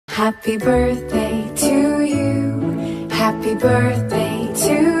Happy birthday to you. Happy birthday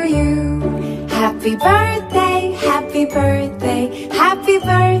to you. Happy birthday, happy birthday, happy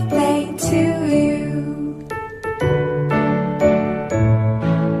birthday to you.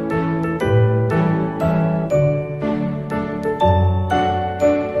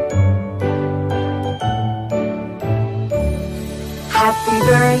 Happy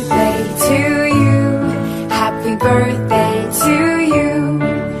birthday to you. Happy birthday to you.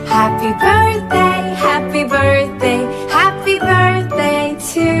 Happy birthday, happy birthday, happy birthday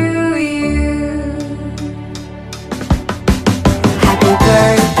to you. Happy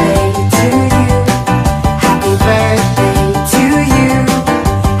birthday to you. Happy birthday to you.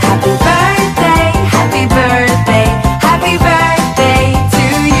 Happy birthday, happy birthday, happy birthday to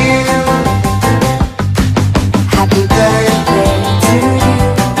you. Happy birthday to you.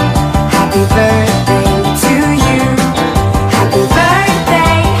 Happy birthday to you. Happy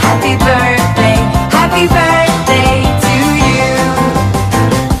birthday, happy birthday, happy birthday to you.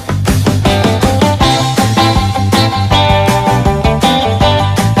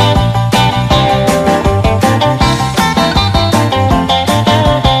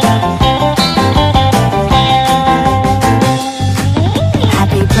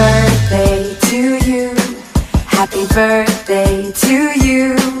 Happy birthday to you. Happy birthday to you.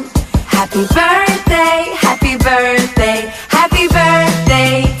 Happy birthday, happy birthday, happy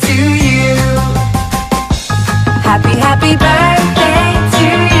birthday to you. Happy birthday to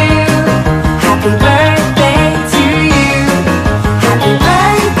you. Happy birthday to you. Happy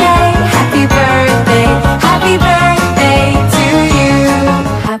birthday, happy birthday, happy birthday to you.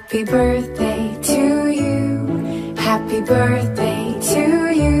 Happy birthday to you. Happy birthday to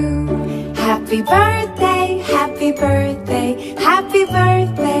you. Happy birthday, happy birthday, happy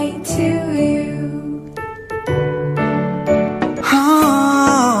birthday to you.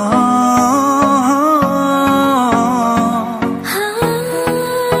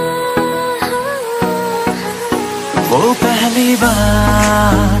 वो पहली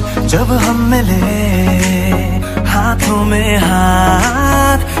बार जब हम मिले, हाथों में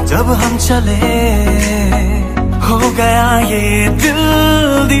हाथ जब हम चले, हो गया ये दिल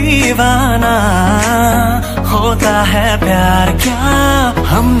दीवाना। होता है प्यार क्या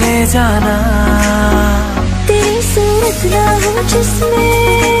हमने जाना। तेरी सूरत ना हो जिसमें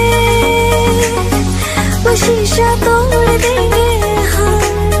वो शीशा तोड़ देंगे हम।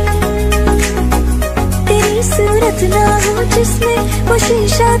 तेरी सूरत ना हो जिसमें वो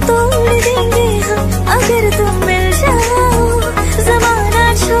शीशा तोड़ देंगे हम। अगर तुम मिल जाओ जमाना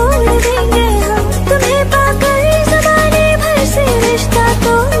छोड़ देंगे हम। तुम्हें पाकर जमाने भर से रिश्ता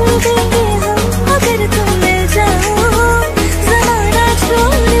तोड़ देंगे हम। अगर तुम मिल जाओ जमाना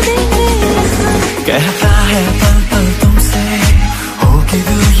छोड़ देंगे हम। कहता है पल पल तुमसे होगी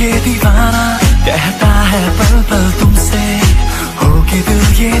दिल ये दीवाना। कहता है पल पल तुमसे होगी दिल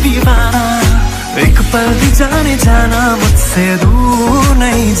ये दीवाना। एक पल भी जाने जाना मुझसे दूर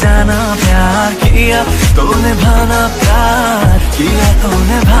नहीं जाना। प्यार किया तो निभाना, प्यार किया तो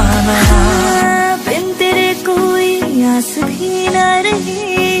निभाना। बिन तेरे कोई आस भी ना रही,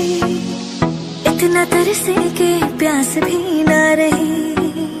 इतना तरसे के प्यास भी ना रही।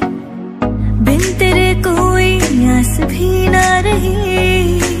 बिन तेरे कोई आस भी ना रही,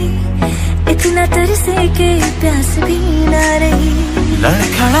 इतना तरसे के प्यास भी ना रही।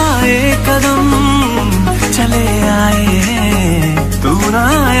 लड़खड़ाए कदम चले आए, तू ना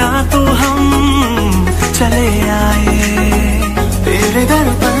आया तो हम चले आए। तेरे दर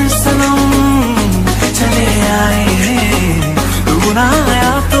पर सनम चले आए, तू ना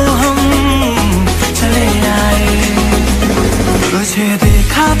आया तो हम चले आए। तुझे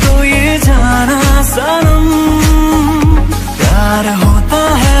देखा तो ये जाना सनम, प्यार होता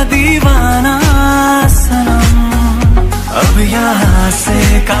है दीवाना सनम। अब यहाँ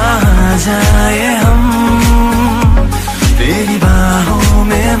से कहाँ जाए हम, तेरी बाहों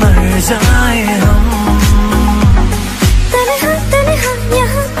में मर जाए हम। तन्हा तन्हा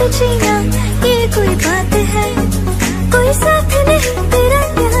यहाँ पे जीना ये कोई बात है। कोई साथ नहीं तेरा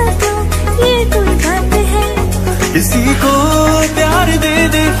यहाँ तो ये कोई बात है। किसी को प्यार दे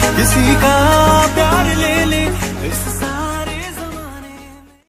दे, किसी का